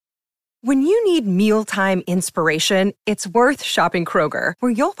When you need mealtime inspiration, it's worth shopping Kroger,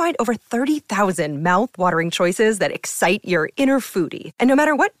 where you'll find over 30,000 mouth-watering choices that excite your inner foodie. And no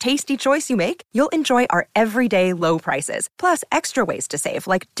matter what tasty choice you make, you'll enjoy our everyday low prices, plus extra ways to save,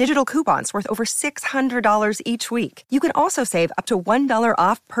 like digital coupons worth over $600 each week. You can also save up to $1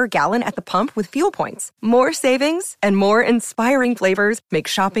 off per gallon at the pump with fuel points. More savings and more inspiring flavors make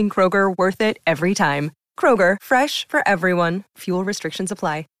shopping Kroger worth it every time. Kroger, fresh for everyone. Fuel restrictions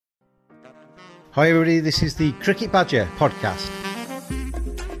apply. Hi everybody, this is the Cricket Badger podcast.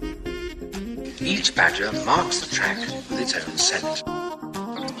 Each badger marks the track with its own scent.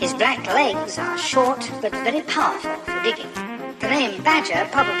 His black legs are short but very powerful for digging. The name badger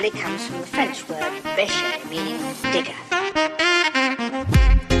probably comes from the French word bêcher, meaning digger.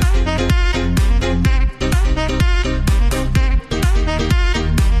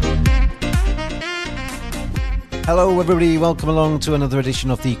 Hello everybody, welcome along to another edition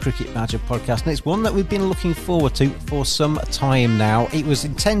of the Cricket Badger podcast, and it's one that we've been looking forward to for some time now. It was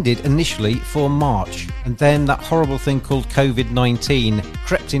intended initially for March, and then that horrible thing called COVID-19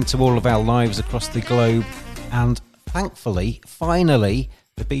 crept into all of our lives across the globe, and thankfully, finally,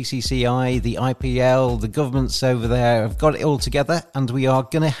 the BCCI, the IPL, the governments over there have got it all together, and we are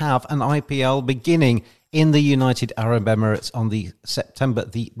going to have an IPL beginning in the United Arab Emirates on the September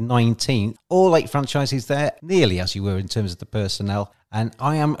the 19th. All 8 franchises there, nearly as you were in terms of the personnel. And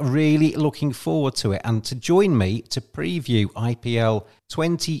I am really looking forward to it. And to join me to preview IPL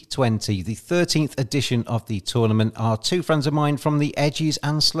 2020, the 13th edition of the tournament, are 2 friends of mine from the Edges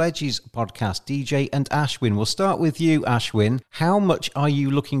and Sledges podcast, DJ and Ashwin. We'll start with you, Ashwin. How much are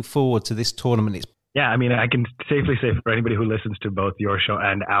you looking forward to this tournament? Yeah, I mean, I can safely say for anybody who listens to both your show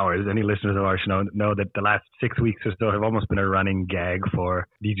and ours, any listeners of our show know that the last 6 weeks or so have almost been a running gag for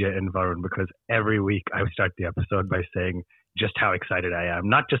DJ and Varun, because every week I start the episode by saying just how excited I am.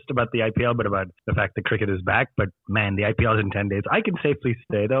 Not just about the IPL, but about the fact that cricket is back. But man, the IPL is in 10 days. I can safely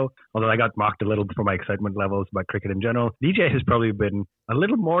say, though, although I got mocked a little for my excitement levels about cricket in general, DJ has probably been a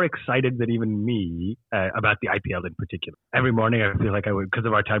little more excited than even me about the IPL in particular. Every morning I feel like I would, because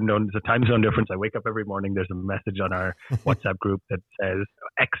of our time zone, there's a time zone difference. I wake up every morning, there's a message on our WhatsApp group that says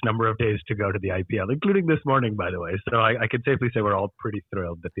X number of days to go to the IPL, including this morning, by the way. So I can safely say we're all pretty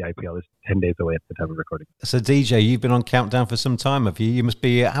thrilled that the IPL is 10 days away at the time of recording. So DJ, you've been on countdown for some time, have you? You must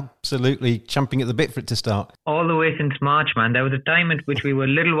be absolutely champing at the bit for it to start. All the way since March, man. There was a time at which we were a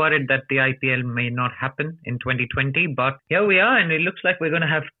little worried that the IPL may not happen in 2020, but here we are, and it looks like we're going to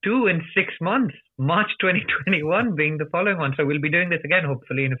have 2 in 6 months. March 2021 being the following one. So we'll be doing this again,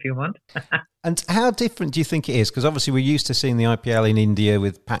 hopefully, in a few months. And how different do you think it is? Because obviously we're used to seeing the IPL in India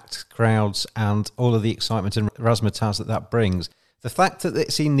with packed crowds and all of the excitement and razzmatazz that brings. The fact that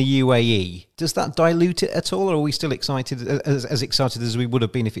it's in the UAE, does that dilute it at all, or are we still excited, as excited as we would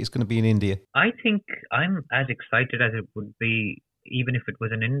have been if it's going to be in India? I think I'm as excited as it would be even if it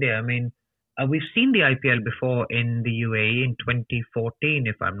was in India. I mean, we've seen the IPL before in the UAE in 2014,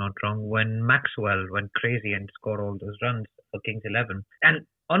 if I'm not wrong, when Maxwell went crazy and scored all those runs for Kings 11. And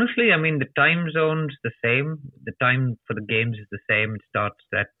honestly, I mean, the time zone's the same. The time for the games is the same. It starts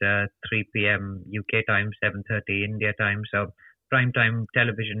at 3 p.m. UK time, 7:30 India time. So primetime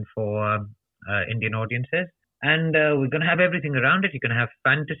television for Indian audiences. And we're going to have everything around it. You're going to have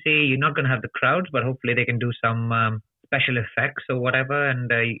fantasy. You're not going to have the crowds, but hopefully they can do some special effects or whatever.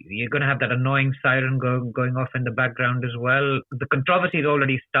 And you're going to have that annoying siren going off in the background as well. The controversy has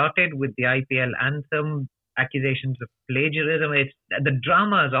already started with the IPL anthem, accusations of plagiarism. The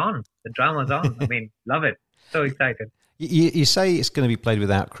drama is on. I mean, love it. So excited. You say it's going to be played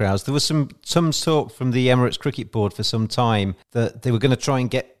without crowds. There was some talk from the Emirates Cricket Board for some time that they were going to try and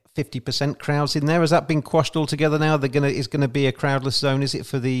get 50% crowds in there. Has that been quashed altogether now? It's going to be a crowdless zone, is it,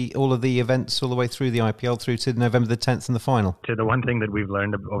 for all of the events all the way through the IPL through to November the 10th and the final? So the one thing that we've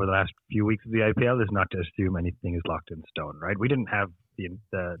learned over the last few weeks of the IPL is not to assume anything is locked in stone, right? We didn't have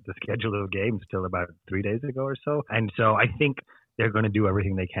the schedule of games till about 3 days ago or so. And so I think they're going to do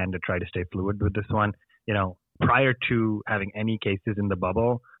everything they can to try to stay fluid with this one. You know, prior to having any cases in the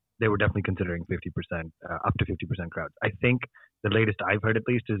bubble, they were definitely considering 50%, up to 50% crowds. I think the latest I've heard, at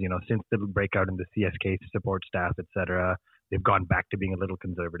least, is, since the breakout in the CSK support staff, etc., they've gone back to being a little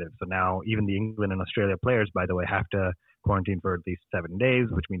conservative. So now even the England and Australia players, by the way, have to quarantine for at least 7 days,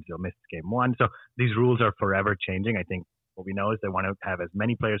 which means they'll miss game 1. So these rules are forever changing. I think what we know is they want to have as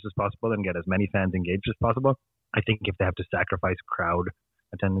many players as possible and get as many fans engaged as possible. I think if they have to sacrifice crowd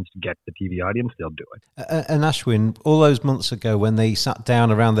attendance to get the TV audience, they'll do it. And Ashwin, all those months ago when they sat down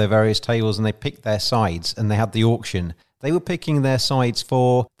around their various tables and they picked their sides and they had the auction, they were picking their sides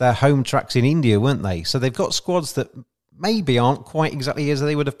for their home tracks in India, weren't they? So they've got squads that maybe aren't quite exactly as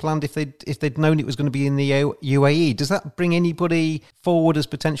they would have planned if they'd known it was going to be in the UAE. Does that bring anybody forward as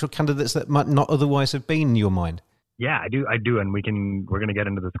potential candidates that might not otherwise have been in your mind? Yeah, I do, and we're going to get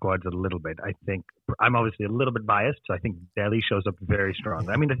into the squads a little bit. I think I'm obviously a little bit biased, so I think Delhi shows up very strong.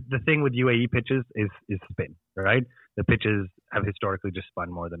 I mean, the thing with UAE pitches is spin, right? The pitches have historically just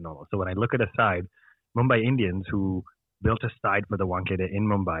spun more than normal. So when I look at a side, Mumbai Indians, who built a side for the Wankhede in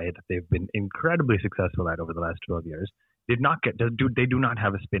Mumbai that they've been incredibly successful at over the last 12 years, they do not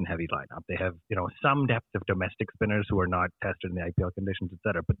have a spin heavy lineup. They have, some depth of domestic spinners who are not tested in the IPL conditions,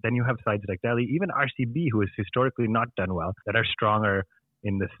 etc. But then you have sides like Delhi, even RCB, who has historically not done well, that are stronger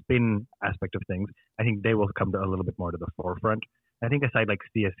in the spin aspect of things. I think they will come a little bit more to the forefront. I think a side like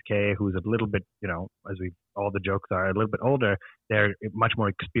CSK, who's a little bit, as all the jokes are, a little bit older, they're much more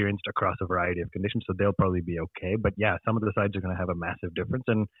experienced across a variety of conditions, so they'll probably be okay. But yeah, some of the sides are going to have a massive difference,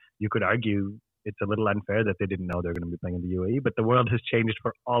 and you could argue it's a little unfair that they didn't know they were going to be playing in the UAE, but the world has changed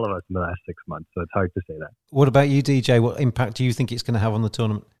for all of us in the last 6 months, so it's hard to say that. What about you, DJ? What impact do you think it's going to have on the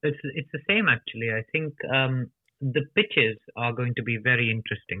tournament? It's the same, actually. I think the pitches are going to be very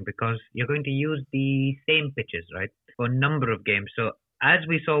interesting because you're going to use the same pitches, right, for a number of games. So as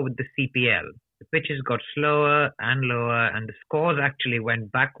we saw with the CPL, the pitches got slower and lower, and the scores actually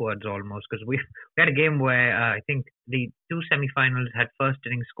went backwards almost because we had a game where I think the two semi-finals had first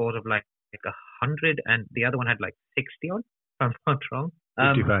inning scores of like 100 and the other one had like 60 on, if I'm not wrong.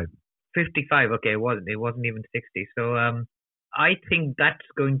 55, okay, it wasn't even 60. So I think that's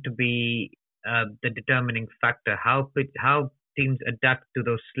going to be the determining factor, how teams adapt to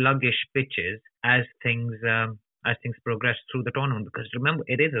those sluggish pitches as things progress through the tournament. Because remember,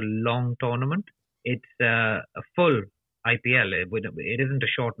 it is a long tournament. It's a full IPL. It isn't a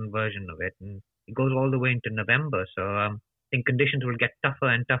shortened version of it, and it goes all the way into November. So I think conditions will get tougher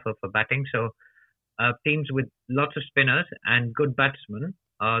and tougher for batting. So teams with lots of spinners and good batsmen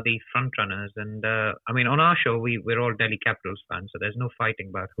are the front runners. And I mean, on our show, we're all Delhi Capitals fans, so there's no fighting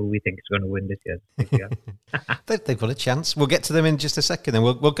about who we think is going to win this year. They've got a chance. We'll get to them in just a second. Then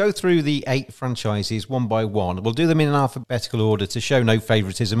we'll go through the 8 franchises one by one. We'll do them in an alphabetical order to show no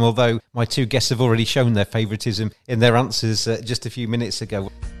favouritism, although my two guests have already shown their favouritism in their answers just a few minutes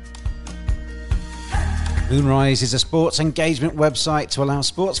ago. Moonrise is a sports engagement website to allow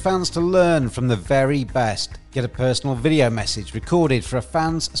sports fans to learn from the very best. Get a personal video message recorded for a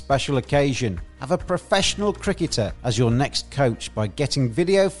fan's special occasion. Have a professional cricketer as your next coach by getting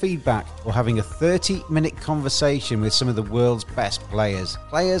video feedback or having a 30-minute conversation with some of the world's best players.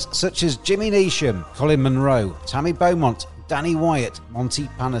 Players such as Jimmy Neesham, Colin Munro, Tammy Beaumont, Danny Wyatt, Monty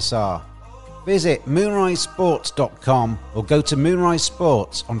Panesar. Visit moonrisesports.com or go to Moonrise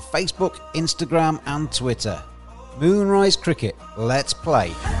Sports on Facebook, Instagram and Twitter. Moonrise Cricket, let's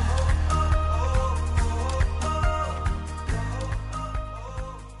play.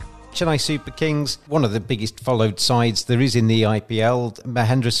 Chennai Super Kings, one of the biggest followed sides there is in the IPL.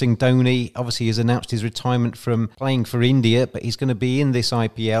 Mahendra Singh Dhoni obviously has announced his retirement from playing for India, but he's going to be in this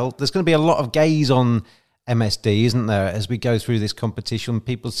IPL. There's going to be a lot of gaze on MSD, isn't there, as we go through this competition?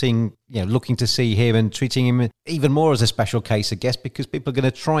 People looking to see him and treating him even more as a special case, I guess, because people are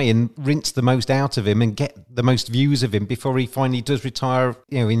going to try and rinse the most out of him and get the most views of him before he finally does retire,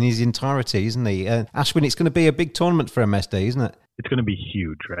 in his entirety, isn't he? Ashwin, it's going to be a big tournament for MSD, isn't it? It's going to be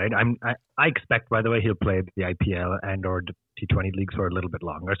huge, right? I expect, by the way, he'll play the IPL and or T20 leagues for a little bit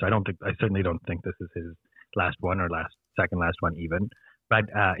longer. So I certainly don't think this is his last one or second last one even. But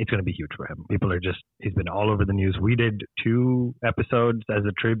it's going to be huge for him. He's been all over the news. We did 2 episodes as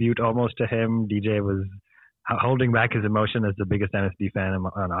a tribute almost to him. DJ was holding back his emotion as the biggest MSD fan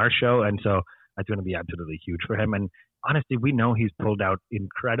on our show. And so that's going to be absolutely huge for him. And honestly, we know he's pulled out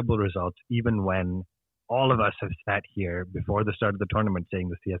incredible results, even when all of us have sat here before the start of the tournament saying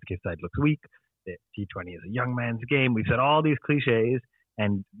the CSK side looks weak. The T20 is a young man's game. We've said all these cliches.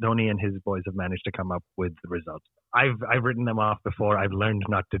 And Dhoni and his boys have managed to come up with the results. I've written them off before. I've learned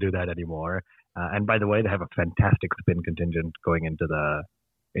not to do that anymore. And by the way, they have a fantastic spin contingent going into the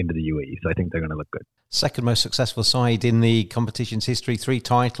UAE. So I think they're going to look good. Second most successful side in the competition's history. 3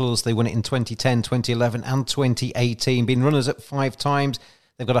 titles. They won it in 2010, 2011 and 2018. Been runners-up 5 times.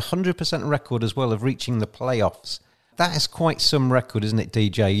 They've got a 100% record as well of reaching the playoffs. That is quite some record, isn't it,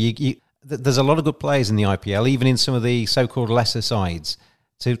 DJ? There's a lot of good players in the IPL, even in some of the so-called lesser sides.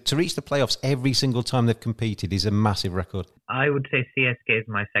 To reach the playoffs every single time they've competed is a massive record. I would say CSK is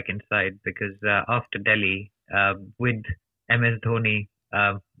my second side because after Delhi, with MS Dhoni,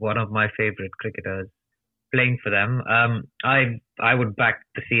 one of my favourite cricketers, playing for them, I would back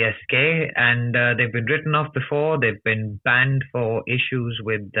the CSK, and they've been written off before. They've been banned for issues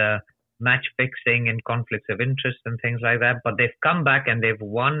with match fixing and conflicts of interest and things like that. But they've come back and they've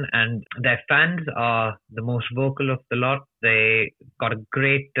won, and their fans are the most vocal of the lot. They got a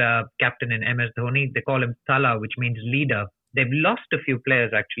great captain in MS Dhoni. They call him Thala, which means leader. They've lost a few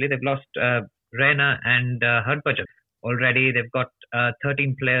players actually. They've lost Raina and Harbhajan. Already, they've got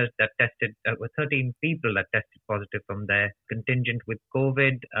 13 players that tested, 13 people that tested positive from their contingent with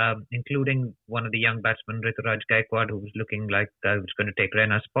COVID, including one of the young batsmen, Rituraj Gaikwad, who was looking like he was going to take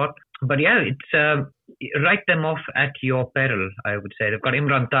Raina's spot. But yeah, it's write them off at your peril, I would say. They've got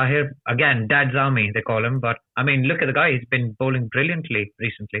Imran Tahir, again, Dad's Army, they call him. But I mean, look at the guy. He's been bowling brilliantly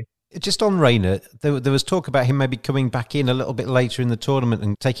recently. Just on Raina, there was talk about him maybe coming back in a little bit later in the tournament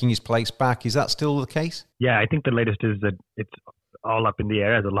and taking his place back. Is that still the case? Yeah, I think the latest is that it's all up in the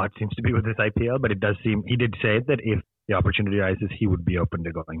air, as a lot seems to be with this IPL. But it does seem, he did say that if the opportunity arises, he would be open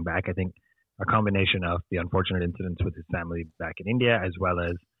to going back. I think a combination of the unfortunate incidents with his family back in India, as well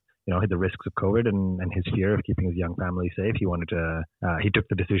as the risks of COVID and his fear of keeping his young family safe, he took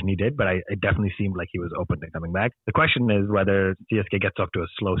the decision he did, but it definitely seemed like he was open to coming back. The question is whether CSK gets off to a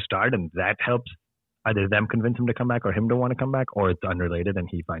slow start and that helps either them convince him to come back or him to want to come back, or it's unrelated and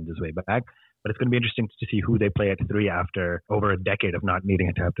he finds his way back. But it's going to be interesting to see who they play at 3 after over a decade of not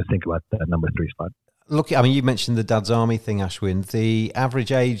needing to have to think about that number 3 spot. Look, I mean, you mentioned the Dad's Army thing, Ashwin. The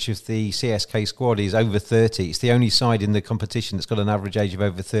average age of the CSK squad is over 30. It's the only side in the competition that's got an average age of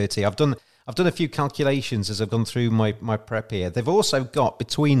over 30. I've done a few calculations as I've gone through my prep here. They've also got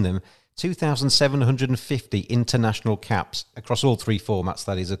between them 2,750 international caps across all 3 formats,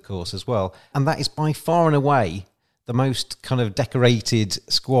 that is, of course, as well. And that is by far and away the most kind of decorated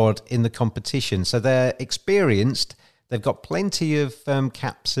squad in the competition. So they're experienced. They've got plenty of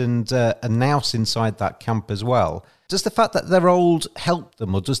caps and nous inside that camp as well. Does the fact that they're old help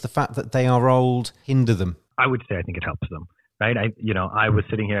them, or does the fact that they are old hinder them? I would say I think it helps them, right? I was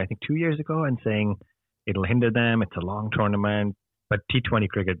sitting here, I think 2 years ago and saying it'll hinder them. It's a long tournament, but T20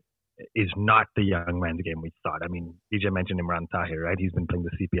 cricket is not the young man's game we thought. I mean, DJ mentioned Imran Tahir, right? He's been playing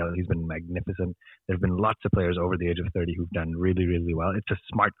the CPL. He's been magnificent. There have been lots of players over the age of 30 who've done really, really well. It's a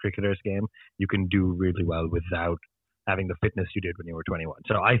smart cricketer's game. You can do really well without having the fitness you did when you were 21.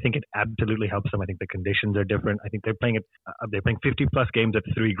 So I think it absolutely helps them. I think the conditions are different. I think they're playing 50 plus games at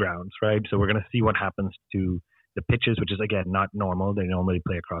 3 grounds, right? So we're going to see what happens to the pitches, which is again not normal. They normally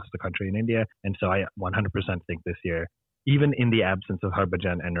play across the country in India. And so I 100% think this year, even in the absence of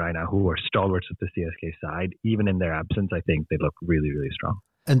Harbhajan and Raina, who are stalwarts of the CSK side, even in their absence, I think they look really, really strong.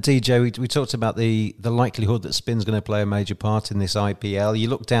 And DJ, we talked about the likelihood that spin's going to play a major part in this IPL. You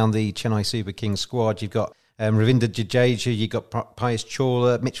look down the Chennai Super Kings squad, you've got Ravinder Jadeja, you've got Piyush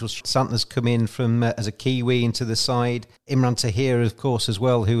Chawla, Mitchell Santner's come in from as a Kiwi into the side. Imran Tahir, of course, as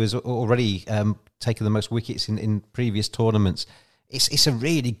well, who has already taken the most wickets in previous tournaments. It's a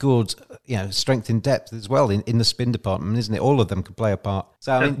really good, strength in depth as well in the spin department, isn't it? All of them can play a part.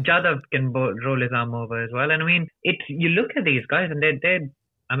 So Jadhav can roll his arm over as well. And I mean, you look at these guys and they're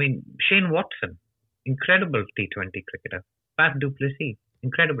Shane Watson, incredible T20 cricketer. Faf du Plessis,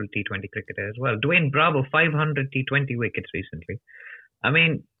 incredible T20 cricketer as well. Dwayne Bravo, 500 T20 wickets recently. I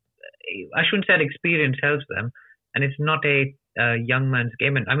mean, Ashwin said experience helps them, and it's not a young man's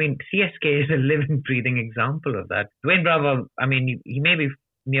game. And I mean, CSK is a living, breathing example of that. Dwayne Bravo, I mean, he may be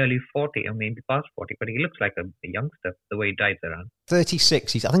nearly 40 or maybe past 40, but he looks like a youngster the way he dives around.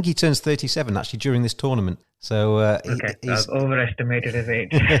 36. I think he turns 37 actually during this tournament. So I've overestimated his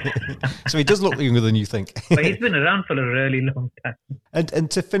age. So he does look younger than you think. But he's been around for a really long time. And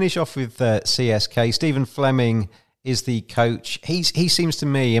to finish off with CSK, Stephen Fleming is the coach. He seems to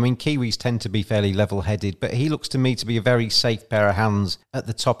me, I mean, Kiwis tend to be fairly level-headed, but he looks to me to be a very safe pair of hands at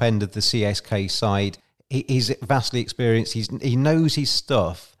the top end of the CSK side. He's vastly experienced. He knows his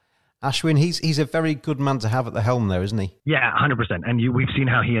stuff. Ashwin, he's a very good man to have at the helm there, isn't he? Yeah, 100%. And we've seen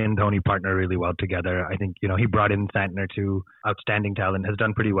how he and Dhoni partner really well together. I think, he brought in Santner too, outstanding talent, has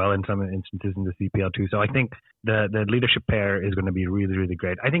done pretty well in some instances in the CPL too. So I think the leadership pair is going to be really, really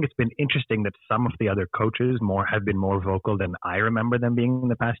great. I think it's been interesting that some of the other coaches have been more vocal than I remember them being in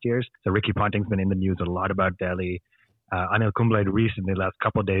the past years. So Ricky Ponting's been in the news a lot about Delhi. Anil Kumble recently, the last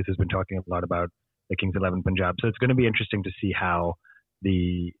couple of days, has been talking a lot about the Kings 11 Punjab. So it's going to be interesting to see how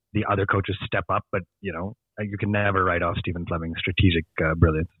the other coaches step up, but you can never write off Stephen Fleming's strategic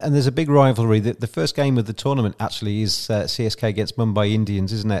brilliance. And there's a big rivalry. The first game of the tournament actually is CSK against Mumbai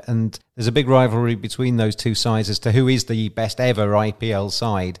Indians, isn't it? And there's a big rivalry between those two sides as to who is the best ever IPL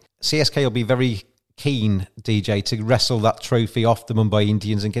side. CSK will be very keen, DJ, to wrestle that trophy off the Mumbai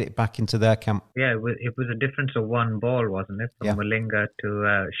Indians and get it back into their camp. Yeah, it was a difference of one ball, wasn't it? From Yeah. Malinga to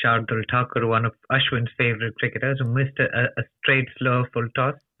Shardul Thakur, one of Ashwin's favourite cricketers, who missed a straight, slow, full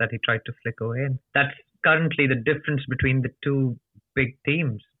toss that he tried to flick away. And that's currently the difference between the two big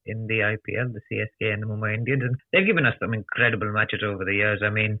teams in the IPL, the CSK and the Mumbai Indians. And they've given us some incredible matches over the years.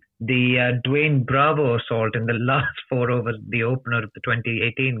 I mean, the Dwayne Bravo assault in the last 4 overs, the opener of the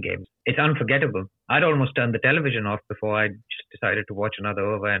 2018 games, it's unforgettable. I'd almost turned the television off before I just decided to watch another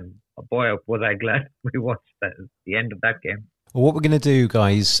over, and boy, was I glad we watched the end of that game. Well, what we're going to do,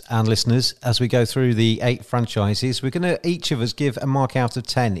 guys and listeners, as we go through the 8 franchises, we're going to each of us give a mark out of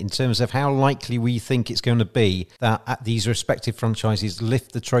 10 in terms of how likely we think it's going to be that at these respective franchises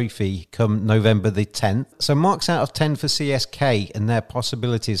lift the trophy come November the 10th. So marks out of 10 for CSK and their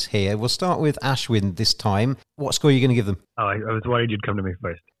possibilities here. We'll start with Ashwin this time. What score are you going to give them? Oh, I was worried you'd come to me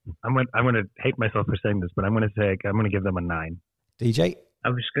first. I'm going to hate myself for saying this, but I'm going to give them a 9. DJ? I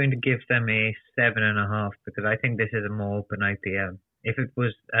was going to give them a 7.5 because I think this is a more open IPL. If it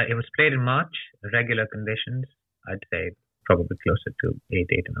was played in March, regular conditions, I'd say probably closer to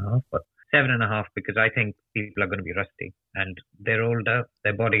 8.5, but 7.5 because I think people are going to be rusty and they're older.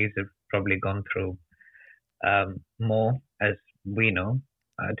 Their bodies have probably gone through more, as we know.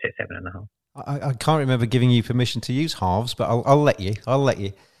 I'd say 7.5. I can't remember giving you permission to use halves, but I'll let you.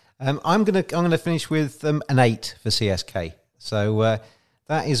 I'm gonna finish with an 8 for CSK. So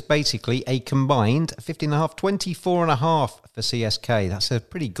that is basically a combined 15.5, 24.5 for CSK. That's a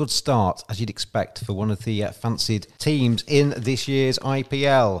pretty good start, as you'd expect, for one of the fancied teams in this year's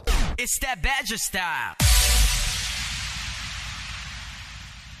IPL. It's that Badger style.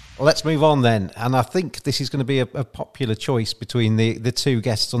 Let's move on then. And I think this is going to be a popular choice between the two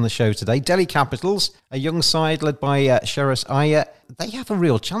guests on the show today. Delhi Capitals, a young side led by Shreyas Iyer. They have a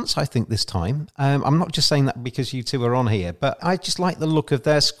real chance, I think, this time. I'm not just saying that because you two are on here, but I just like the look of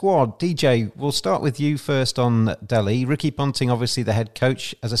their squad. DJ, we'll start with you first on Delhi. Ricky Ponting, obviously the head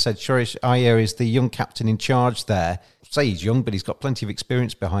coach. As I said, Shreyas Iyer is the young captain in charge there. Say he's young, but he's got plenty of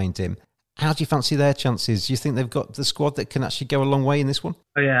experience behind him. How do you fancy their chances? Do you think they've got the squad that can actually go a long way in this one?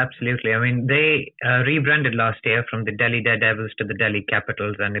 Oh, yeah, absolutely. I mean, they rebranded last year from the Delhi Daredevils to the Delhi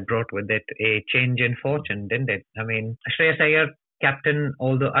Capitals, and it brought with it a change in fortune, didn't it? I mean, Shreyas Iyer, captain,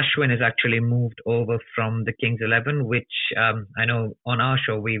 although Ashwin has actually moved over from the Kings 11, which I know on our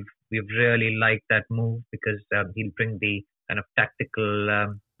show we've really liked that move because he'll bring the kind of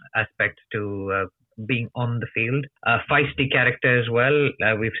tactical aspect to being on the field. Feisty character as well.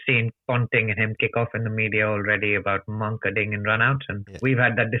 We've seen Ponting and him kick off in the media already about Munkading and runouts, and we've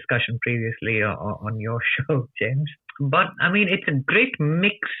had that discussion previously on your show, James. But I mean, it's a great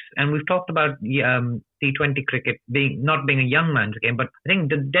mix, and we've talked about T20 cricket not being a young man's game, but I think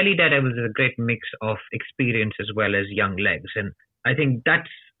the Delhi Daredevils is a great mix of experience as well as young legs, and I think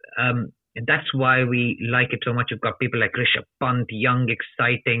that's why we like it so much. You've got people like Rishabh Pant, young,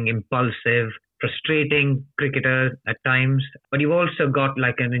 exciting, impulsive, frustrating cricketer at times, but you've also got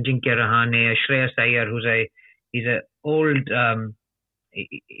like an Ajinkya Rahane, a Shreyas Iyer,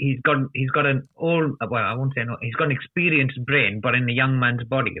 he's got an old, well, I won't say no, he's got an experienced brain, but in a young man's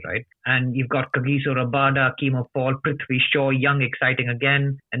body, right? And you've got Kagiso Rabada, Keemo Paul, Prithvi Shaw, young, exciting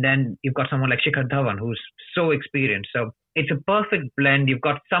again, and then you've got someone like Shikhar Dhawan, who's so experienced. So it's a perfect blend. You've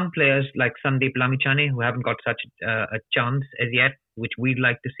got some players like Sandeep Lamichhane who haven't got such a chance as yet, which we'd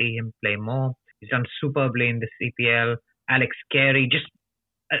like to see him play more. He's done superbly in the CPL. Alex Carey, just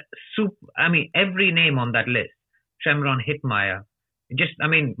every name on that list. Shemron Hitmyer,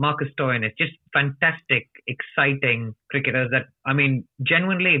 Marcus Stoinis, just fantastic, exciting cricketers that,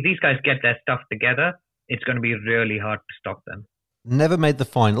 genuinely, if these guys get their stuff together, it's going to be really hard to stop them. Never made the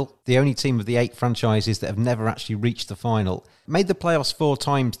final. The only team of the 8 franchises that have never actually reached the final. Made the playoffs 4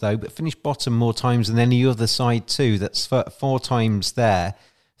 times though, but finished bottom more times than any other side too. That's 4 times there.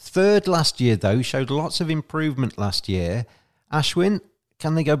 Third last year though, showed lots of improvement last year. Ashwin,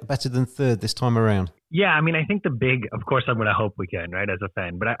 can they go better than third this time around? Yeah, I think of course I'm going to hope we can, right, as a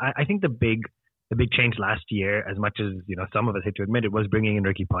fan. But I think the big change last year, as much as, some of us hate to admit it, was bringing in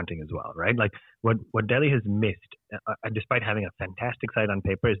Ricky Ponting as well, right? Like what Delhi has missed, despite having a fantastic side on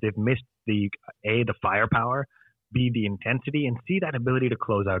paper, is they've missed the firepower, B, the intensity, and C, that ability to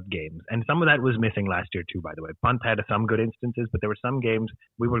close out games. And some of that was missing last year too, by the way. Pant had some good instances, but there were some games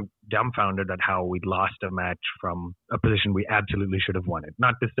we were dumbfounded at how we'd lost a match from a position we absolutely should have won it.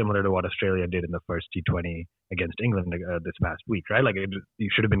 Not dissimilar to what Australia did in the first T20 against England this past week, right? Like you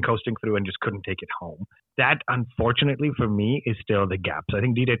should have been coasting through and just couldn't take it home. That, unfortunately for me, is still the gap. So I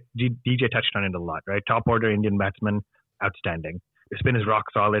think DJ touched on it a lot, right? Top order Indian batsman, outstanding. spin is rock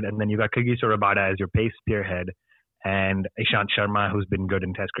solid, and then you got Kagiso Rabada as your pace spearhead, and Ishant Sharma, who's been good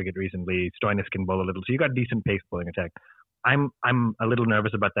in Test cricket recently. Stoinis can bowl a little, so you got decent pace bowling attack. I'm a little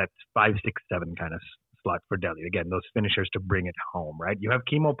nervous about that 5, 6, 7 kind of slot for Delhi. Again, those finishers to bring it home, right? You have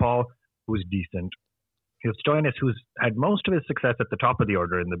Kemo Paul, who's decent. You have Stoinis, who's had most of his success at the top of the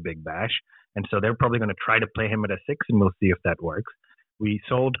order in the Big Bash, and so they're probably going to try to play him at a 6, and we'll see if that works. We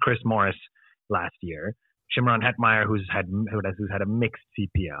sold Chris Morris last year. Shimron Hetmeyer, who's had a mixed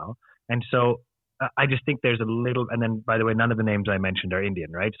CPL, and so I just think there's a little. And then, by the way, none of the names I mentioned are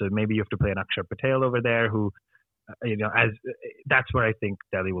Indian, right? So maybe you have to play an Akshar Patel over there, who, that's where I think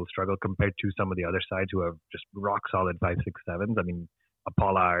Delhi will struggle compared to some of the other sides who have just rock solid 5, 6, 7s. I mean, a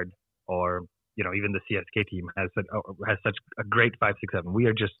Pollard or even the CSK team has such a great 5, 6, 7. We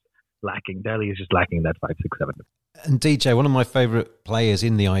are just lacking. Delhi is just lacking that 5, 6, 7. And DJ, one of my favourite players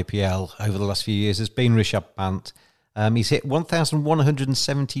in the IPL over the last few years has been Rishabh Pant. He's hit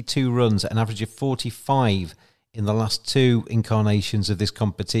 1,172 runs at an average of 45 in the last 2 incarnations of this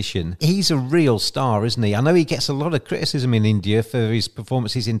competition. He's a real star, isn't he? I know he gets a lot of criticism in India for his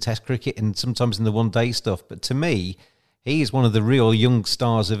performances in Test cricket and sometimes in the one-day stuff, but to me, he is one of the real young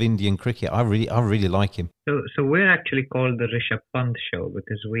stars of Indian cricket. I really like him. So we're actually called the Rishabh Pant show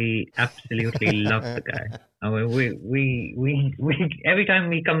because we absolutely love the guy. I mean, we every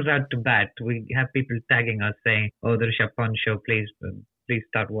time he comes out to bat, we have people tagging us saying, "Oh, the Rishabh Pant show, please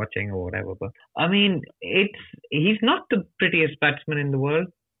start watching," or whatever. But I mean, he's not the prettiest batsman in the world.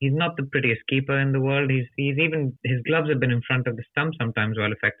 He's not the prettiest keeper in the world. He's even, his gloves have been in front of the stump sometimes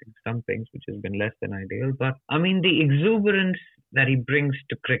while affecting stumpings, which has been less than ideal. But I mean, the exuberance that he brings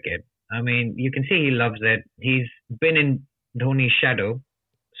to cricket, I mean, you can see he loves it. He's been in Dhoni's shadow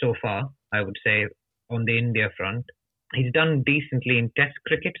so far, I would say, on the India front. He's done decently in Test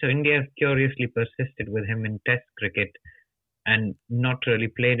cricket. So India have curiously persisted with him in Test cricket and not really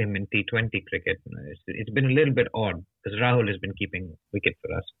played him in T20 cricket. It's been a little bit odd because Rahul has been keeping wicket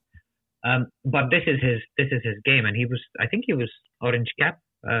for us. But this is his game, and I think he was orange cap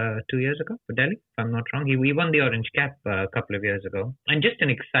 2 years ago for Delhi, if I'm not wrong. He won the orange cap a couple of years ago, and just an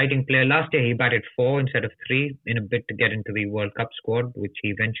exciting player. Last year he batted 4 instead of 3 in a bid to get into the World Cup squad, which he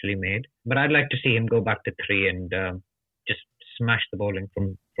eventually made. But I'd like to see him go back to 3 and just smash the bowling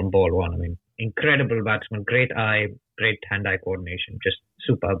from ball 1. I mean, incredible batsman, great eye, great hand-eye coordination, just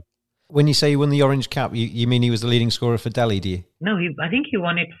superb. When you say he won the orange cap, you mean he was the leading scorer for Delhi, do you? No, I think he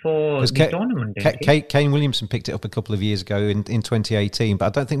won it for the tournament. Kane Williamson picked it up a couple of years ago in 2018, but I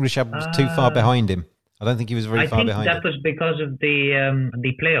don't think Rishabh was too far behind him. I don't think he was very far behind him. I think that was because of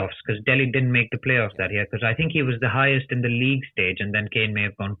the playoffs, because Delhi didn't make the playoffs that year, because I think he was the highest in the league stage, and then Kane may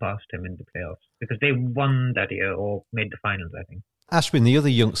have gone past him in the playoffs, because they won that year or made the finals, I think. Ashwin, the other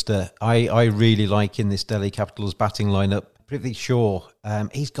youngster, I really like in this Delhi Capitals batting lineup, Prithvi Shaw.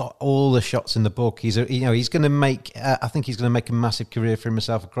 He's got all the shots in the book. He's going to make. I think he's going to make a massive career for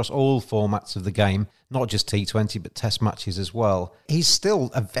himself across all formats of the game, not just T20 but Test matches as well. He's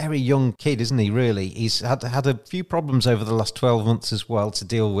still a very young kid, isn't he? Really, he's had a few problems over the last 12 months as well to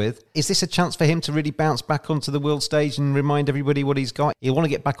deal with. Is this a chance for him to really bounce back onto the world stage and remind everybody what he's got? He'll want to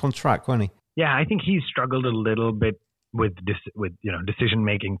get back on track, won't he? Yeah, I think he's struggled a little bit with decision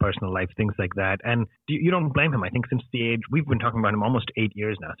making, personal life, things like that, and you don't blame him. I think since the age, we've been talking about him almost 8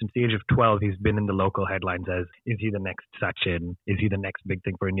 years now. Since the age of 12, he's been in the local headlines as, is he the next Sachin? Is he the next big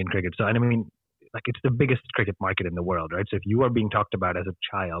thing for Indian cricket? So I mean, like, it's the biggest cricket market in the world, right? So if you are being talked about as a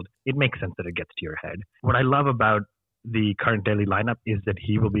child, it makes sense that it gets to your head. What I love about the current Delhi lineup is that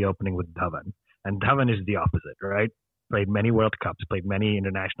he will be opening with Dhawan, and Dhawan is the opposite, right? Played many World Cups, played many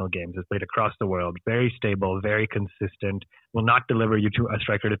international games, has played across the world, very stable, very consistent, will not deliver you to a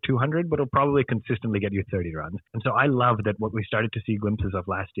strike rate of 200, but will probably consistently get you 30 runs. And so I love that what we started to see glimpses of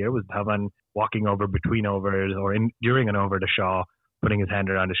last year was Dhawan walking over between overs or during an over to Shaw, putting his hand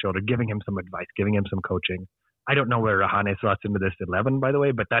around his shoulder, giving him some advice, giving him some coaching. I don't know where Rahane slots into this 11, by the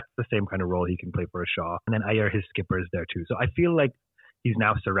way, but that's the same kind of role he can play for a Shaw. And then Iyer, his skipper, is there too. So I feel like he's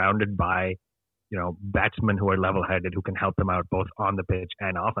now surrounded by batsmen who are level-headed, who can help him out both on the pitch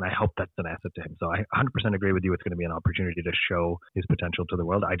and off, and I hope that's an asset to him. So I 100% agree with you. It's going to be an opportunity to show his potential to the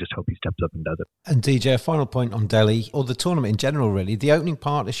world. I just hope he steps up and does it. And DJ, a final point on Delhi, or the tournament in general, really. The opening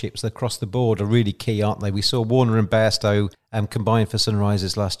partnerships across the board are really key, aren't they? We saw Warner and Bairstow combined for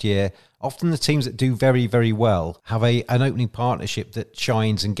Sunrisers last year. Often the teams that do very, very well have an opening partnership that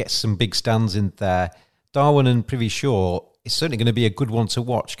shines and gets some big stands in there. Darwin and Prithvi Shaw, it's certainly going to be a good one to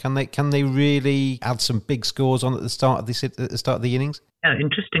watch. Can they really add some big scores on at the start of the innings? Yeah,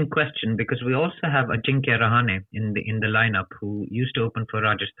 interesting question, because we also have Ajinkya Rahane in the lineup, who used to open for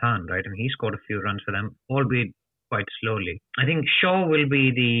Rajasthan, right? And he scored a few runs for them, albeit quite slowly. I think Shaw will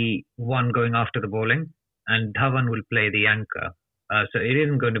be the one going after the bowling, and Dhawan will play the anchor. So it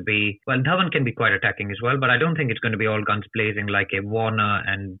isn't going to be, well, Dhawan can be quite attacking as well, but I don't think it's going to be all guns blazing like a Warner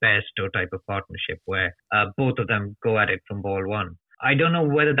and Bairstow type of partnership where both of them go at it from ball one. I don't know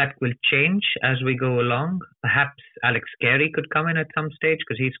whether that will change as we go along. Perhaps Alex Carey could come in at some stage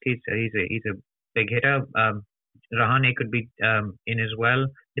because he's a big hitter. Rahane could be in as well,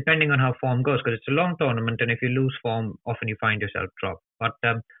 depending on how form goes, because it's a long tournament, and if you lose form, often you find yourself dropped. But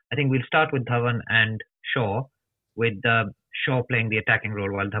I think we'll start with Dhawan and Shaw, with Shaw playing the attacking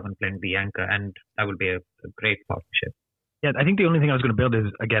role while Dhawan playing the anchor, and that will be a great partnership. Yeah, I think the only thing I was going to build is,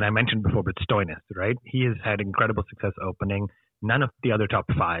 again, I mentioned before, but Stoinis, right? He has had incredible success opening. None of the other top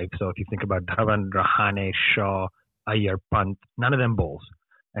five, so if you think about Dhawan, Rahane, Shaw, Iyer, Pant, none of them bowls.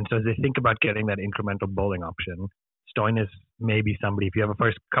 And so as they think about getting that incremental bowling option, Stoinis may be somebody, if you have a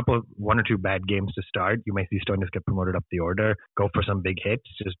first couple, one or two bad games to start, you may see Stoinis get promoted up the order, go for some big hits,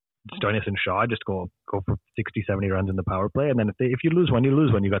 just Stoinis and Shaw, just go for 60, 70 runs in the power play. And then if you lose one,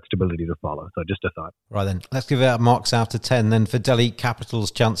 you got stability to follow. So just a thought. Right then, let's give out marks out of 10 then for Delhi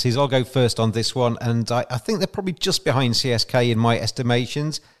Capital's chances. I'll go first on this one, and I think they're probably just behind CSK in my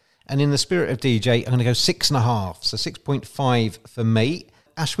estimations. And in the spirit of DJ, I'm going to go 6.5, so 6.5 for me.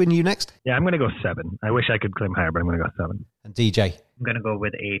 Ashwin, you next? Yeah, I'm going to go 7. I wish I could claim higher, but I'm going to go 7. And DJ? I'm going to go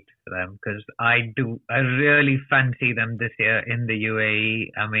with 8 for them because I really fancy them this year in the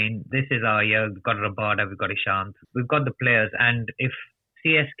UAE. I mean, this is our year. We've got Rabada, we've got Ishant, we've got the players. And if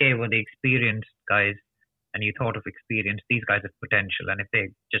CSK were the experienced guys and you thought of experience, these guys have potential. And if they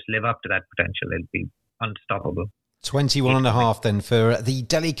just live up to that potential, it'll be unstoppable. 21.5 then for the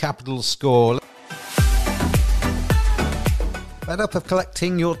Delhi Capital score. Fed up of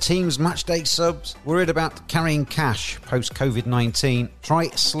collecting your team's matchday subs? Worried about carrying cash post-COVID-19? Try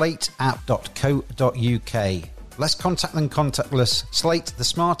slateapp.co.uk. Less contact than contactless. Slate, the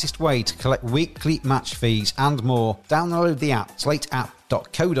smartest way to collect weekly match fees and more. Download the app,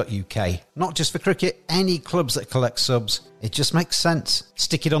 slateapp.co.uk. Not just for cricket, any clubs that collect subs. It just makes sense.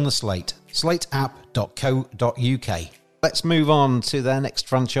 Stick it on the slate. slateapp.co.uk. Let's move on to their next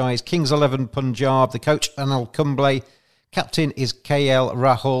franchise, Kings 11 Punjab. The coach, Anil Kumble. Captain is KL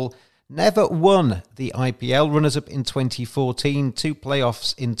Rahul. Never won the IPL, runners-up in 2014, 2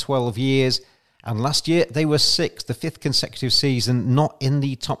 playoffs in 12 years. And last year they were 6th, the 5th consecutive season, not in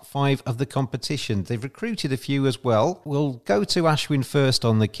the top 5 of the competition. They've recruited a few as well. We'll go to Ashwin first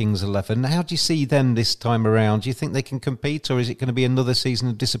on the Kings 11. How do you see them this time around? Do you think they can compete, or is it going to be another season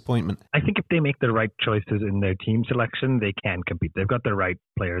of disappointment? I think if they make the right choices in their team selection, they can compete. They've got the right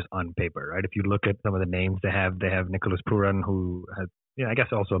players on paper, right? If you look at some of the names they have Nicholas Puran, who has, I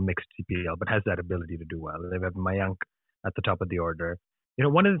guess also a mixed CPL, but has that ability to do well. They have Mayank at the top of the order.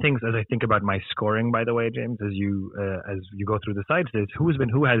 One of the things as I think about my scoring, by the way, James, as you go through the sides, is who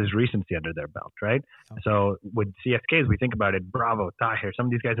has recency under their belt, right? Oh. So with CSKs, we think about it, Bravo, Tahir, some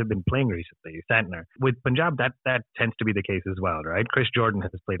of these guys have been playing recently, Santner. With Punjab, that tends to be the case as well, right? Chris Jordan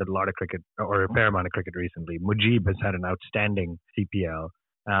has played a lot of cricket, or a fair amount of cricket recently. Mujib has had an outstanding CPL.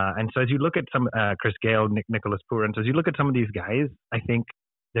 And so as you look at some, Chris Gale, Nicholas Puran, so as you look at some of these guys, I think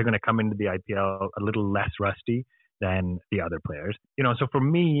they're going to come into the IPL a little less rusty than the other players. So for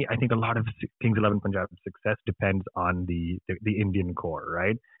me, I think a lot of Kings 11 Punjab's success depends on the Indian core,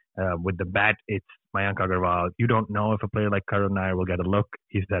 right? With the bat, it's Mayank Agarwal. You don't know if a player like Karun Nair will get a look.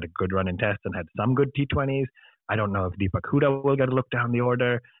 He's had a good run in tests and had some good T20s. I don't know if Deepak Huda will get a look down the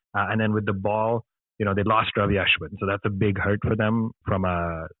order. And then with the ball, they lost Ravi Ashwin. So that's a big hurt for them from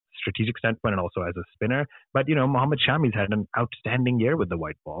a strategic standpoint and also as a spinner. But, Mohammad Shami's had an outstanding year with the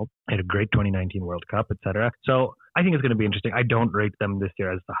white ball. He had a great 2019 World Cup, etc. So I think it's going to be interesting. I don't rate them this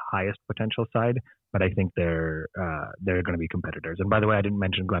year as the highest potential side, but I think they're going to be competitors. And by the way, I didn't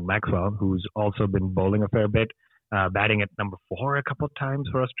mention Glenn Maxwell, who's also been bowling a fair bit, batting at number 4 a couple of times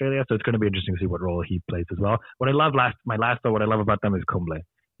for Australia. So it's going to be interesting to see what role he plays as well. What I love about them is Kumble.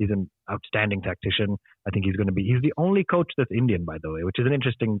 He's an outstanding tactician. I think he's the only coach that's Indian, by the way, which is an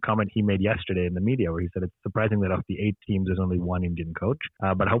interesting comment he made yesterday in the media where he said it's surprising that of the 8 teams, there's only one Indian coach.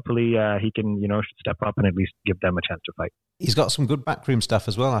 But hopefully he can, step up and at least give them a chance to fight. He's got some good backroom stuff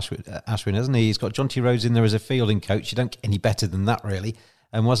as well, Ashwin, hasn't he? He's got Jonty Rhodes in there as a fielding coach. You don't get any better than that, really.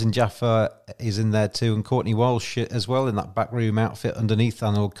 And Wasim Jaffer is in there too, and Courtney Walsh as well in that backroom outfit underneath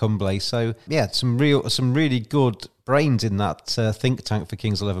Anil Kumble. So yeah, some really good brains in that think tank for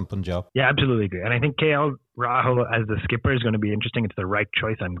Kings 11 Punjab. Yeah, absolutely agree. And I think KL Rahul as the skipper is going to be interesting. It's the right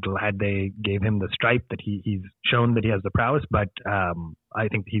choice. I'm glad they gave him the stripe, that he's shown that he has the prowess. But I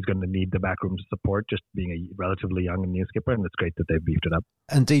think he's going to need the backroom support, just being a relatively young and new skipper, and it's great that they've beefed it up.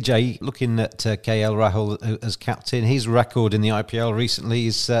 And DJ, looking at KL Rahul as captain, his record in the IPL recently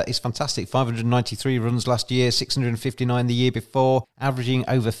is fantastic. 593 runs last year, 659 the year before, averaging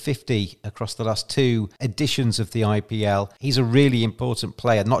over 50 across the last two editions of the IPL. He's a really important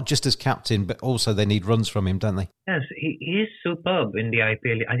player, not just as captain, but also they need runs from him, don't they? Yes, he is superb in the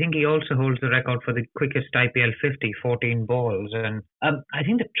IPL. I think he also holds the record for the quickest IPL 50, 14 balls. And I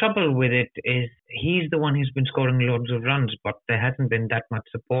think the trouble with it is he's the one who's been scoring loads of runs, but there hasn't been that much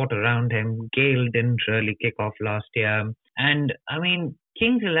support around him. Gale didn't really kick off last year. And I mean,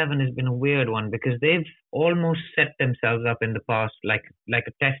 Kings 11 has been a weird one because they've almost set themselves up in the past like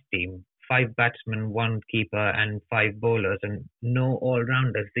a test team. 5 batsmen, 1 keeper and 5 bowlers and no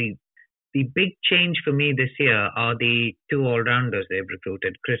all-rounders. The big change for me this year are the 2 all-rounders they've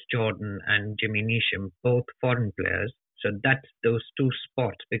recruited, Chris Jordan and Jimmy Neesham, both foreign players. So that's those 2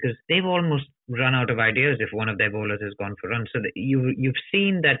 spots because they've almost run out of ideas if one of their bowlers has gone for runs. So you've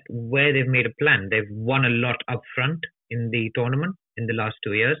seen that where they've made a plan, they've won a lot up front in the tournament in the last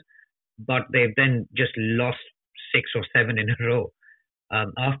 2 years, but they've then just lost 6 or 7 in a row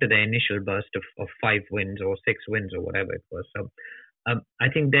after their initial burst of 5 wins or 6 wins or whatever it was. So I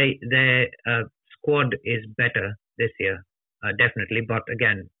think their squad is better this year, definitely. But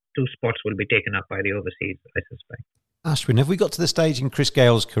again, 2 spots will be taken up by the overseas, I suspect. Ashwin, have we got to the stage in Chris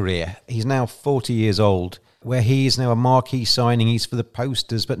Gale's career? He's now 40 years old, where he is now a marquee signing. He's for the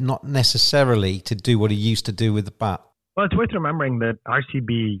posters, but not necessarily to do what he used to do with the bat. Well, it's worth remembering that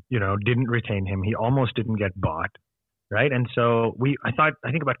RCB, didn't retain him. He almost didn't get bought, right? And so I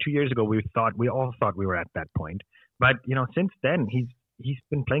think about 2 years ago, we all thought we were at that point. But, since then, he's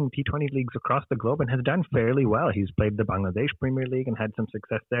been playing T20 leagues across the globe and has done fairly well. He's played the Bangladesh Premier League and had some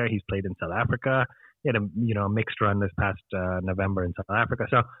success there. He's played in South Africa. He had a mixed run this past November in South Africa.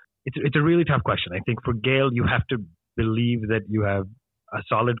 So it's a really tough question. I think for Gale, you have to believe that you have a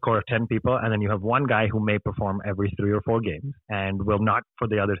solid core of 10 people, and then you have one guy who may perform every 3 or 4 games and will not for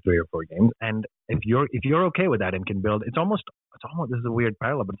the other 3 or 4 games. And if you're okay with that and can build, it's almost this is a weird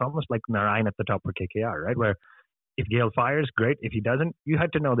parallel, but it's almost like Narayan at the top for KKR, right? Where if Gale fires, great. If he doesn't, you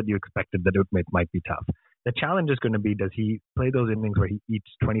had to know that you expected that it might be tough. The challenge is going to be, does he play those innings where he eats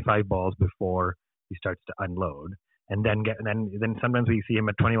 25 balls before he starts to unload? And then then sometimes we see him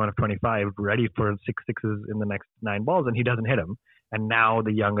at 21 of 25, ready for 6 sixes in the next 9 balls, and he doesn't hit them. And now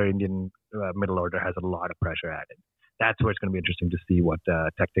the younger Indian middle order has a lot of pressure added. That's where it's going to be interesting to see what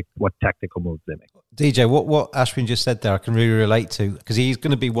tactical moves they make. DJ, what Ashwin just said there, I can really relate to, because he's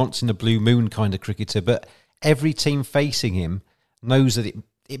going to be once in a blue moon kind of cricketer, but every team facing him knows that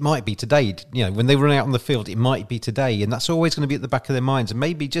it might be today. When they run out on the field, it might be today. And that's always going to be at the back of their minds. And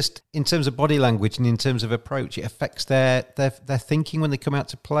maybe just in terms of body language and in terms of approach, it affects their thinking when they come out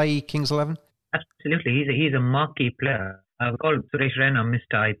to play Kings 11? Absolutely. He's a marquee player. I've called Suresh Raina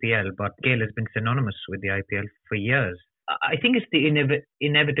Mr. IPL, but Gale has been synonymous with the IPL for years. I think it's the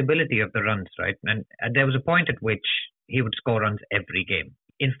inevitability of the runs, right? And there was a point at which he would score runs every game.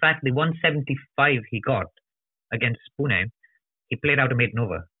 In fact, the 175 he got against Pune, he played out a maiden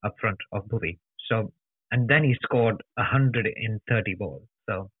over up front of Bhuvi. So, and then he scored 130 balls.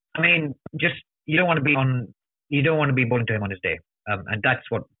 So, I mean, you don't want to be bowling to him on his day, and that's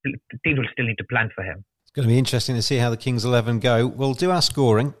what teams will still need to plan for him. It's going to be interesting to see how the Kings 11 go. We'll do our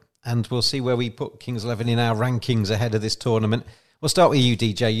scoring, and we'll see where we put Kings 11 in our rankings ahead of this tournament. We'll start with you,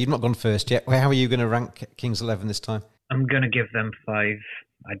 DJ. You've not gone first yet. How are you going to rank Kings 11 this time? I'm going to give them 5.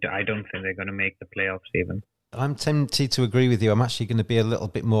 I don't think they're going to make the playoffs even. I'm tempted to agree with you. I'm actually going to be a little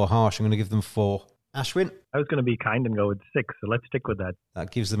bit more harsh. I'm going to give them 4. Ashwin? I was going to be kind and go with 6, so let's stick with that.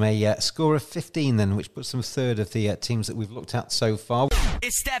 That gives them a score of 15 then, which puts them third of the teams that we've looked at so far.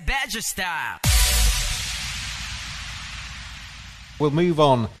 It's that Badger style. We'll move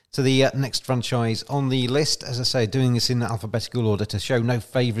on to the next franchise on the list. As I say, doing this in alphabetical order to show no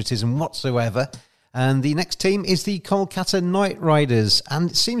favouritism whatsoever. And the next team is the Kolkata Knight Riders. And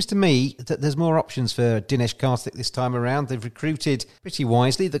it seems to me that there's more options for Dinesh Karthik this time around. They've recruited pretty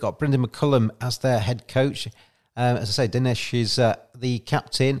wisely. They've got Brendan McCullum as their head coach. As I say, Dinesh is the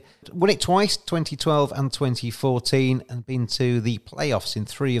captain. Won it twice, 2012 and 2014, and been to the playoffs in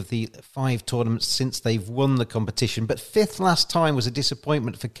 3 of the 5 tournaments since they've won the competition. But 5th last time was a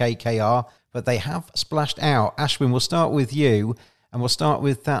disappointment for KKR, but they have splashed out. Ashwin, we'll start with you. And we'll start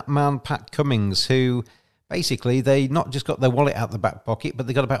with that man, Pat Cummins, who basically they not just got their wallet out the back pocket, but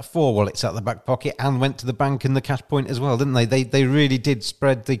they got about 4 wallets out the back pocket and went to the bank and the cash point as well, didn't they? They really did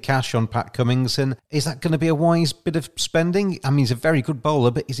spread the cash on Pat Cummins. And is that going to be a wise bit of spending? I mean, he's a very good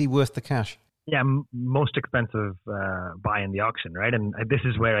bowler, but is he worth the cash? Yeah, most expensive buy in the auction, right? And this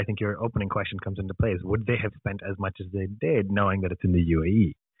is where I think your opening question comes into play: is would they have spent as much as they did, knowing that it's in the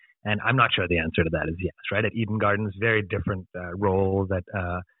UAE? And I'm not sure the answer to that is yes, right? At Eden Gardens, very different role that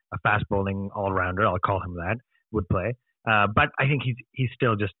a fast bowling all rounder, I'll call him that, would play. But I think he's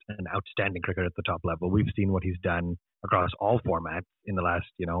still just an outstanding cricketer at the top level. We've seen what he's done across all formats in the last,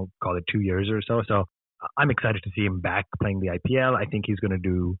 call it 2 years or so. So I'm excited to see him back playing the IPL. I think he's going to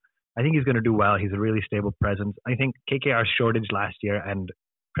do well. He's a really stable presence. I think KKR's shortage last year, and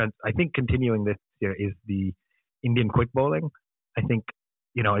I think continuing this year, is the Indian quick bowling. I think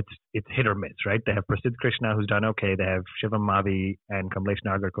it's hit or miss, right? They have Prasidh Krishna, who's done okay. They have Shivam Mavi and Kamlesh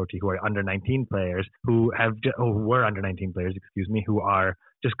Nagarkoti, who are under 19 players, who were under 19 players, who are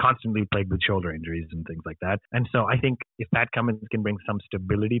just constantly plagued with shoulder injuries and things like that. And so I think if Pat Cummins can bring some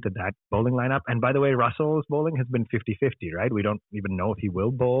stability to that bowling lineup, and by the way, Russell's bowling has been 50-50, right? We don't even know if he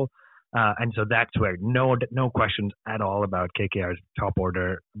will bowl. And so that's where no questions at all about KKR's top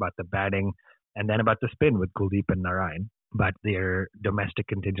order, about the batting, and then about the spin with Kuldeep and Narayan. But their domestic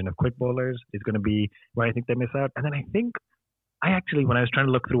contingent of quick bowlers is going to be where I think they miss out. And then I think when I was trying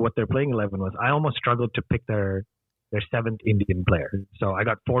to look through what their playing 11 was, I almost struggled to pick their seventh Indian player. So I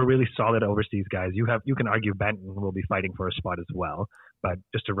got 4 really solid overseas guys. You can argue Benton will be fighting for a spot as well. But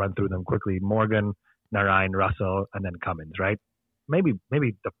just to run through them quickly: Morgan, Narayan, Russell, and then Cummins, right? Maybe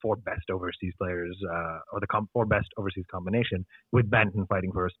the 4 best overseas players, or the 4 best overseas combination, with Benton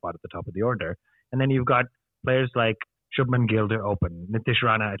fighting for a spot at the top of the order. And then you've got players like Shubman Gill to open, Nitish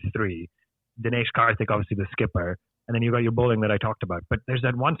Rana at 3, Dinesh Karthik, obviously the skipper, and then you got your bowling that I talked about. But there's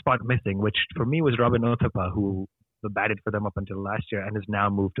that one spot missing, which for me was Robin Uthappa, who batted for them up until last year and has now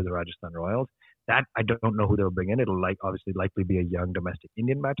moved to the Rajasthan Royals. That I don't know who they'll bring in. It'll obviously likely be a young domestic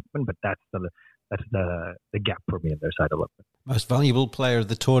Indian batsman, but that's the gap for me in their side 11. Most valuable player of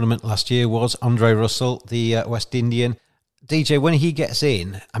the tournament last year was Andre Russell, the West Indian. DJ, when he gets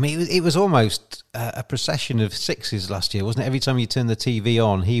in, I mean, it was almost a procession of sixes last year, wasn't it? Every time you turned the TV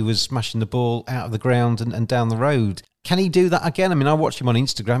on, he was smashing the ball out of the ground and down the road. Can he do that again? I mean, I watch him on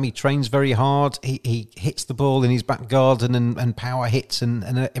Instagram. He trains very hard. He hits the ball in his back garden and power hits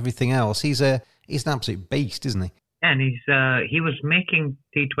and everything else. He's an absolute beast, isn't he? And he was making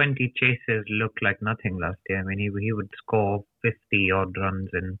T20 chasers look like nothing last year. I mean, he would score 50-odd runs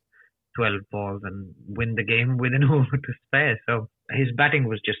in 12 balls and win the game with an over to spare. So his batting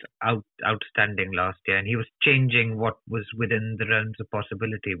was just outstanding last year, and he was changing what was within the realms of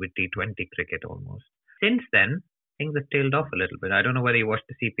possibility with T20 cricket almost. Since then, things have tailed off a little bit. I don't know whether you watched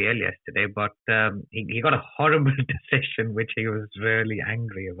the CPL yesterday, but he got a horrible decision, which he was really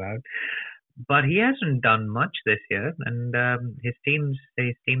angry about. But he hasn't done much this year, and his team's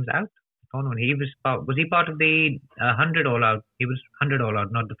out. He was he part of the 100 all out? He was 100 all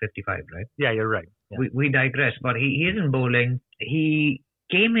out, not the 55, right? Yeah, you're right. Yeah. We digress, but he isn't bowling. He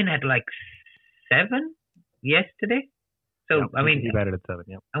came in at like 7 yesterday. So, yeah, I mean, he batted at 7,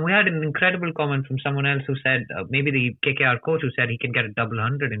 yeah. And we had an incredible comment from someone else who said, maybe the KKR coach, who said he can get a double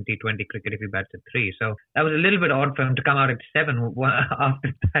 100 in T20 cricket if he bats at 3. So that was a little bit odd for him to come out at 7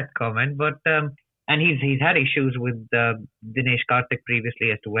 after that comment. But and he's had issues with Dinesh Karthik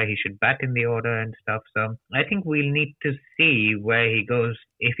previously as to where he should bat in the order and stuff. So I think we'll need to see where he goes.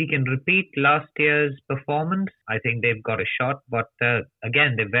 If he can repeat last year's performance, I think they've got a shot. But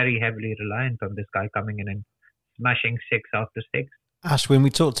again, they're very heavily reliant on this guy coming in and smashing 6 after 6. Ash, when we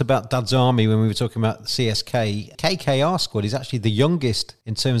talked about Dad's Army, when we were talking about the CSK, KKR squad is actually the youngest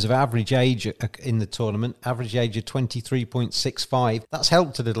in terms of average age in the tournament, average age of 23.65. That's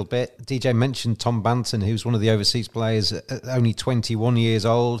helped a little bit. DJ mentioned Tom Banton, who's one of the overseas players, only 21 years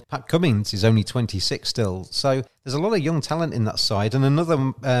old. Pat Cummins is only 26 still. So there's a lot of young talent in that side. And another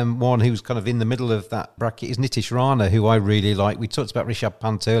one who's kind of in the middle of that bracket is Nitish Rana, who I really like. We talked about Rishabh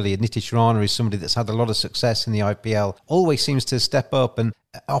Pant earlier. Nitish Rana is somebody that's had a lot of success in the IPL, always seems to step up and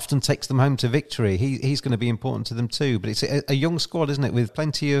often takes them home to victory. He's going to be important to them too. But it's a young squad, isn't it, with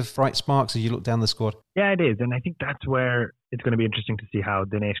plenty of bright sparks as you look down the squad? Yeah, it is. And I think that's where it's going to be interesting to see how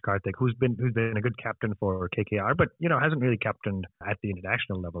Dinesh Karthik, who's been a good captain for KKR, but hasn't really captained at the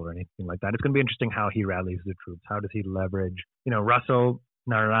international level or anything like that. It's going to be interesting how he rallies the troops. How does he leverage, Russell,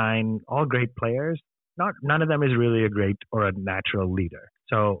 Narayan, all great players. None of them is really a great or a natural leader.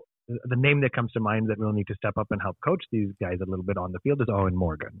 So the name that comes to mind that we'll need to step up and help coach these guys a little bit on the field is Owen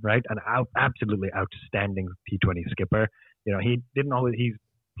Morgan, right? An absolutely outstanding T20 skipper. He's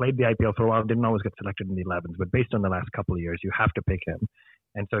played the IPL for a while, didn't always get selected in the 11s, but based on the last couple of years, you have to pick him.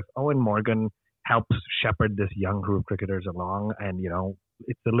 And so if Owen Morgan helps shepherd this young crew of cricketers along. And,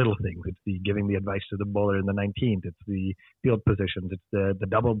 it's the little things. It's the giving the advice to the bowler in the 19th. It's the field positions. It's the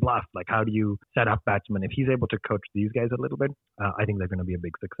double bluff. Like, how do you set up batsmen? If he's able to coach these guys a little bit, I think they're going to be a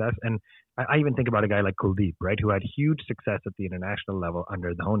big success. And I even think about a guy like Kuldeep, right, who had huge success at the international level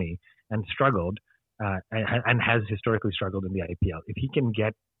under Dhoni and struggled and has historically struggled in the IPL. If he can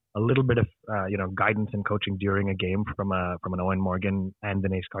get a little bit of guidance and coaching during a game from an Owen Morgan and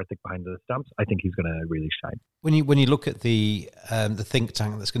Dinesh Karthik behind the stumps, I think he's going to really shine. When you look at the think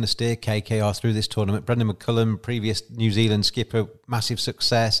tank that's going to steer KKR through this tournament, Brendan McCullum, previous New Zealand skipper, massive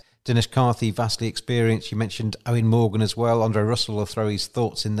success. Dinesh Karthik, vastly experienced. You mentioned Owen Morgan as well. Andre Russell will throw his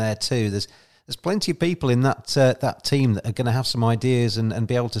thoughts in there too. There's plenty of people in that team that are going to have some ideas and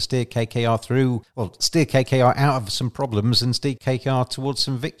be able to steer KKR out of some problems and steer KKR towards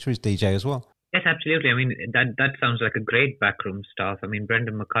some victories, DJ, as well. Yes, absolutely. I mean, that sounds like a great backroom staff. I mean,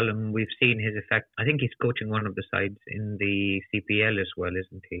 Brendan McCullum, we've seen his effect. I think he's coaching one of the sides in the CPL as well,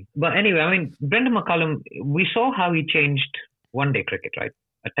 isn't he? But anyway, I mean, Brendan McCullum, we saw how he changed one-day cricket, right?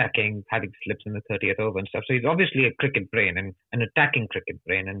 Attacking, having slips in the 30th over and stuff. So he's obviously a cricket brain and an attacking cricket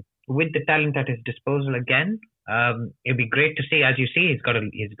brain. And with the talent at his disposal again, it'd be great to see. As you see, he's got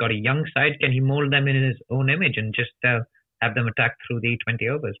a young side. Can he mold them in his own image and just have them attack through the 20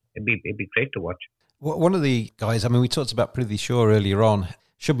 overs? It'd be great to watch. One of the guys, I mean, we talked about Prithvi Shaw earlier on,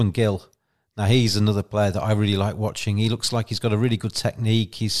 Shubman Gill. Now, he's another player that I really like watching. He looks like he's got a really good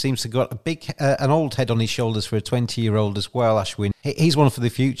technique. He seems to have got a big, an old head on his shoulders for a 20-year-old as well, Ashwin. He's one for the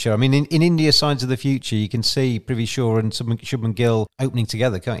future. I mean, in India sides of the future, you can see Prithvi Shaw and Shubman Gill opening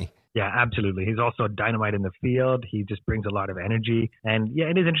together, can't you? Yeah, absolutely. He's also dynamite in the field. He just brings a lot of energy. And yeah,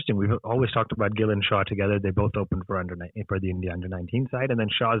 it is interesting. We've always talked about Gill and Shaw together. They both opened for the India under-19 side. And then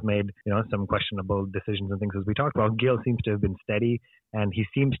Shaw's made, some questionable decisions and things as we talked about. Gill seems to have been steady, and he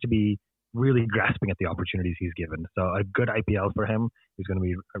seems to be really grasping at the opportunities he's given. So a good IPL for him is going to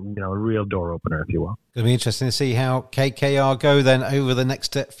be a real door opener, if you will. It'll be interesting to see how KKR go then over the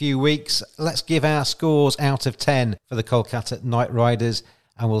next few weeks. Let's give our scores out of 10 for the Kolkata Knight Riders.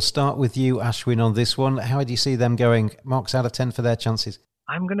 And we'll start with you, Ashwin, on this one. How do you see them going? Marks out of 10 for their chances?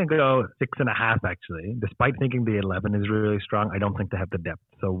 I'm going to go 6.5, actually. Despite thinking the 11 is really strong, I don't think they have the depth.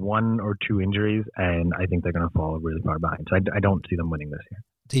 So 1 or 2 injuries, and I think they're going to fall really far behind. So I don't see them winning this year.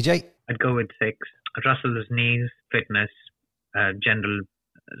 DJ? I'd go with 6. Russell's knees, fitness, general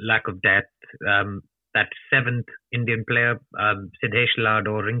lack of depth. That 7th Indian player, Sidhesh Lad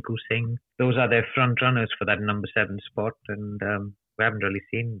or Rinku Singh, those are their front runners for that number 7 spot. And we haven't really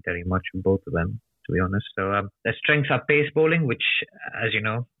seen very much of both of them, to be honest. So their strengths are pace bowling, which, as you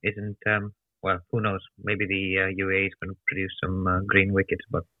know, isn't, who knows? Maybe the UAE is going to produce some green wickets,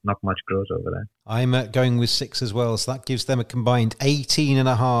 but not much grows over there. I'm going with 6 as well, so that gives them a combined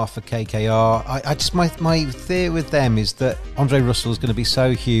 18.5 for KKR. My theory with them is that Andre Russell is going to be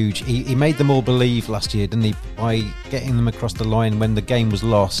so huge. He made them all believe last year, didn't he, by getting them across the line when the game was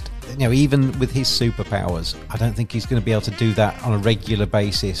lost. Even with his superpowers, I don't think he's going to be able to do that on a regular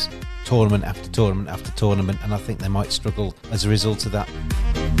basis, tournament after tournament after tournament, and I think they might struggle as a result of that.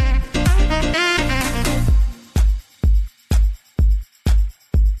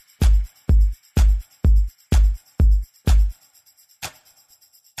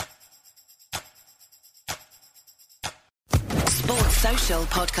 Sports Social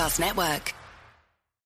Podcast Network.